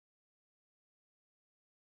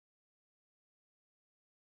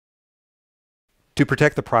To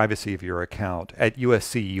protect the privacy of your account, at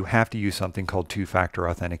USC, you have to use something called two-factor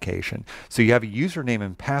authentication. So you have a username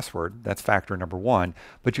and password, that's factor number one,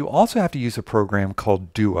 but you also have to use a program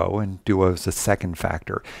called Duo, and Duo is the second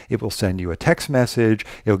factor. It will send you a text message,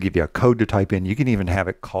 it'll give you a code to type in, you can even have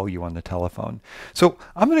it call you on the telephone. So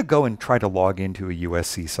I'm going to go and try to log into a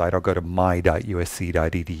USC site. I'll go to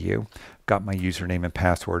my.usc.edu. Got my username and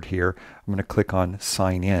password here. I'm going to click on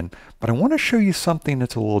sign in, but I want to show you something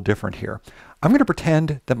that's a little different here. I'm going to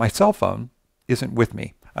pretend that my cell phone isn't with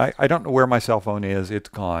me. I don't know where my cell phone is. It's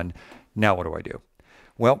gone. Now what do I do?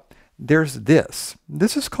 Well, there's this.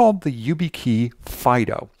 This is called the Yubikey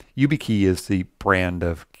FIDO. Yubikey is the brand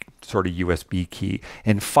of sort of USB key,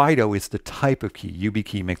 and FIDO is the type of key.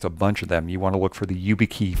 Yubikey makes a bunch of them. You want to look for the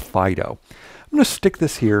Yubikey FIDO. I'm going to stick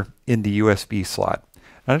this here in the USB slot.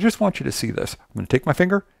 And I just want you to see this. I'm going to take my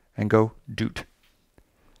finger and go doot.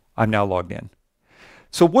 I'm now logged in.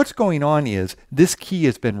 So what's going on is this key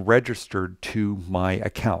has been registered to my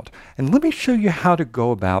account. And let me show you how to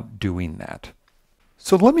go about doing that.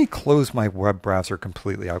 So let me close my web browser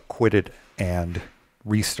completely. I'll quit it and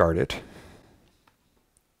restart it.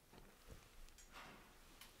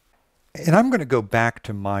 And I'm going to go back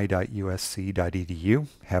to my.usc.edu,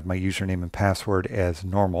 have my username and password as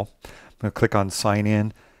normal. I'm going to click on sign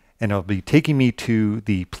in, and it'll be taking me to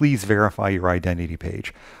the please verify your identity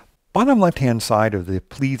page. Bottom left-hand side of the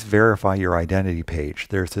please verify your identity page,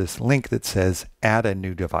 there's this link that says add a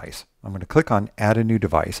new device. I'm going to click on add a new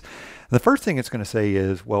device. The first thing it's going to say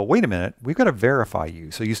is, well, wait a minute, we've got to verify you.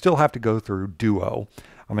 So you still have to go through Duo.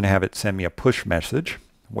 I'm going to have it send me a push message,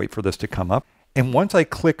 wait for this to come up. And once I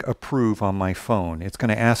click approve on my phone, it's going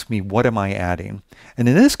to ask me, what am I adding? And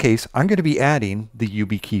in this case, I'm going to be adding the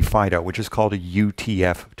Yubikey FIDO, which is called a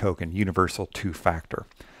UTF token, Universal Two-Factor.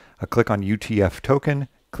 I'll click on UTF token,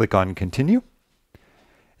 click on continue.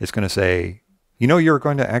 It's going to say, you know, you're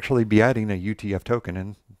going to actually be adding a UTF token.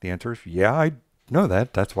 And the answer is, yeah, I know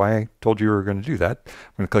that. That's why I told you we were going to do that.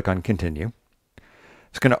 I'm going to click on continue.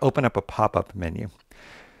 It's going to open up a pop-up menu.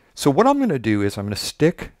 So what I'm going to do is I'm going to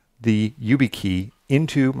stick the Yubikey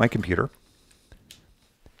into my computer.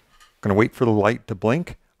 I'm going to wait for the light to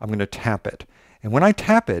blink. I'm going to tap it. And when I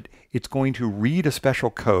tap it, it's going to read a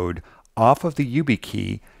special code off of the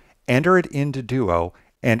Yubikey, enter it into Duo,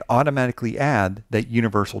 and automatically add that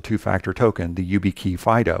universal two-factor token, the Yubikey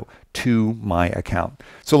FIDO, to my account.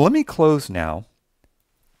 So let me close now,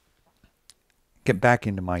 get back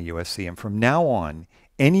into my USC, and from now on,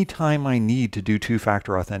 anytime I need to do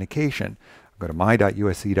two-factor authentication, go to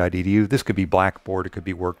my.usc.edu. This could be Blackboard, it could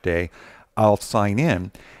be Workday. I'll sign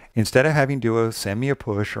in. Instead of having Duo send me a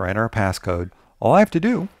push or enter a passcode, all I have to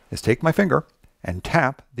do is take my finger and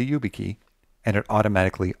tap the Yubikey, and it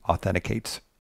automatically authenticates.